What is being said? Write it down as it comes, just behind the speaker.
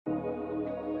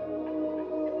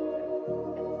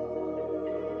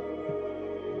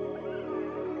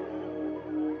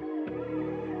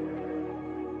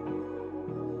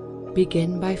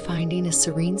Begin by finding a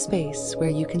serene space where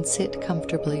you can sit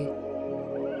comfortably.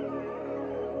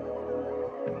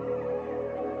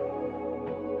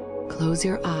 Close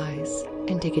your eyes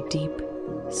and take a deep,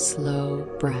 slow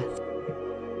breath.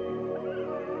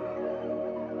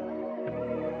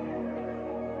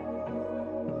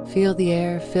 Feel the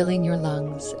air filling your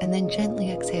lungs and then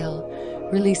gently exhale,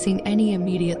 releasing any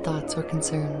immediate thoughts or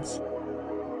concerns.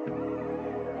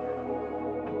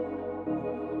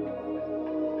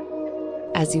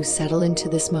 As you settle into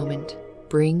this moment,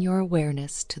 bring your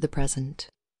awareness to the present.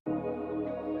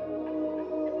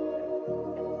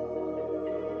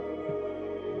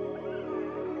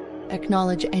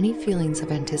 Acknowledge any feelings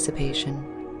of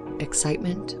anticipation,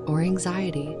 excitement, or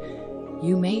anxiety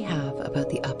you may have about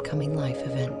the upcoming life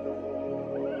event.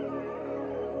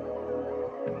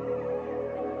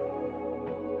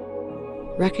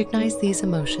 Recognize these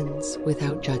emotions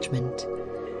without judgment,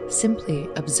 simply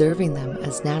observing them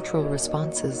as natural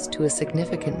responses to a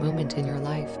significant moment in your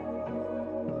life.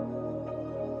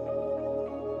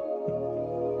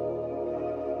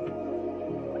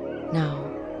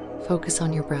 Now, focus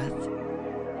on your breath.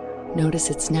 Notice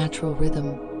its natural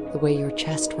rhythm, the way your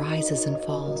chest rises and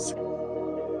falls.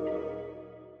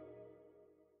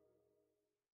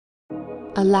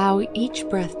 Allow each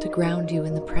breath to ground you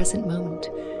in the present moment,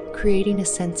 creating a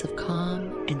sense of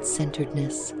calm and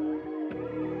centeredness.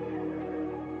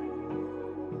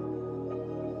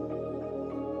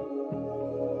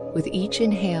 With each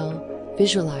inhale,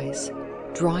 visualize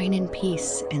drawing in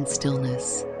peace and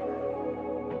stillness.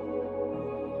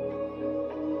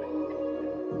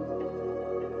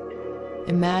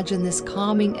 Imagine this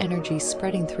calming energy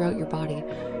spreading throughout your body,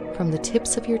 from the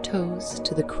tips of your toes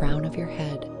to the crown of your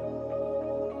head.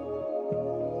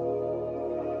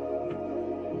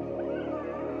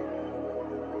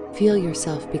 Feel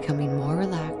yourself becoming more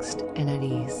relaxed and at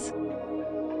ease.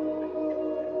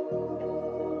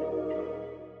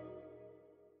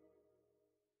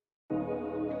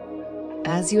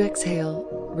 As you exhale,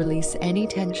 release any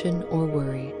tension or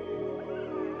worry.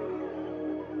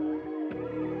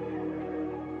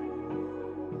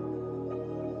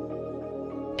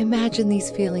 Imagine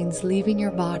these feelings leaving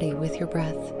your body with your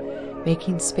breath,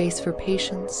 making space for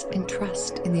patience and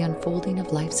trust in the unfolding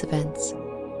of life's events.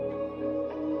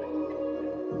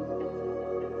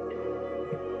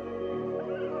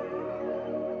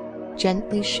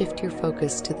 Gently shift your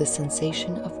focus to the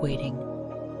sensation of waiting.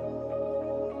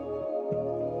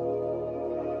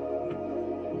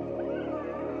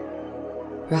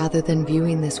 Rather than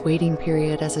viewing this waiting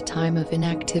period as a time of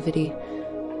inactivity,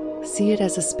 see it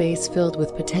as a space filled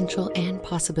with potential and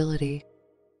possibility.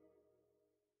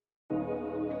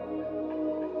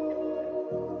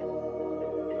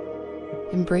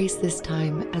 Embrace this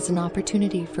time as an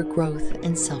opportunity for growth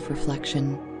and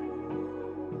self-reflection.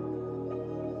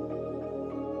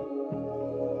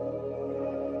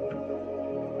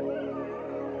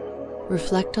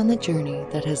 Reflect on the journey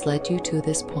that has led you to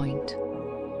this point.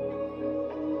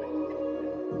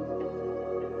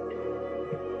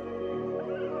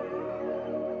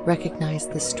 Recognize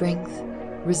the strength,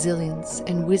 resilience,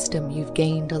 and wisdom you've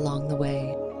gained along the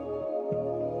way.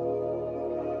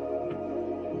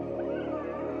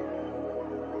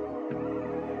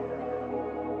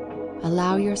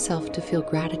 Allow yourself to feel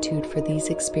gratitude for these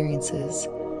experiences,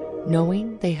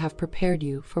 knowing they have prepared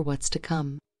you for what's to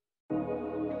come.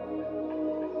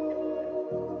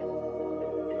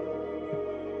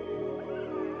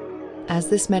 As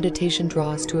this meditation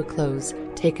draws to a close,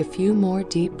 take a few more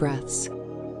deep breaths.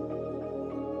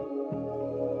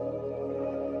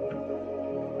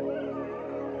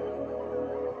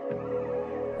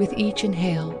 With each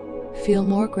inhale, feel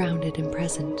more grounded and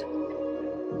present.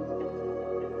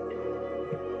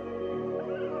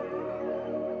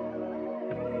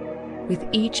 With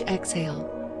each exhale,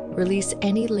 release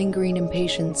any lingering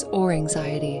impatience or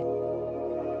anxiety.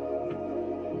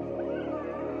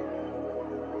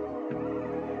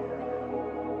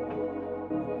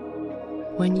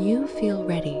 When you feel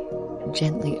ready,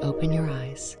 gently open your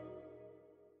eyes.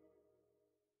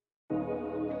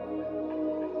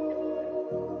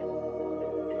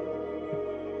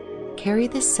 Carry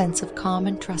this sense of calm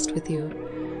and trust with you,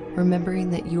 remembering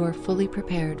that you are fully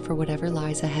prepared for whatever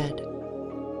lies ahead.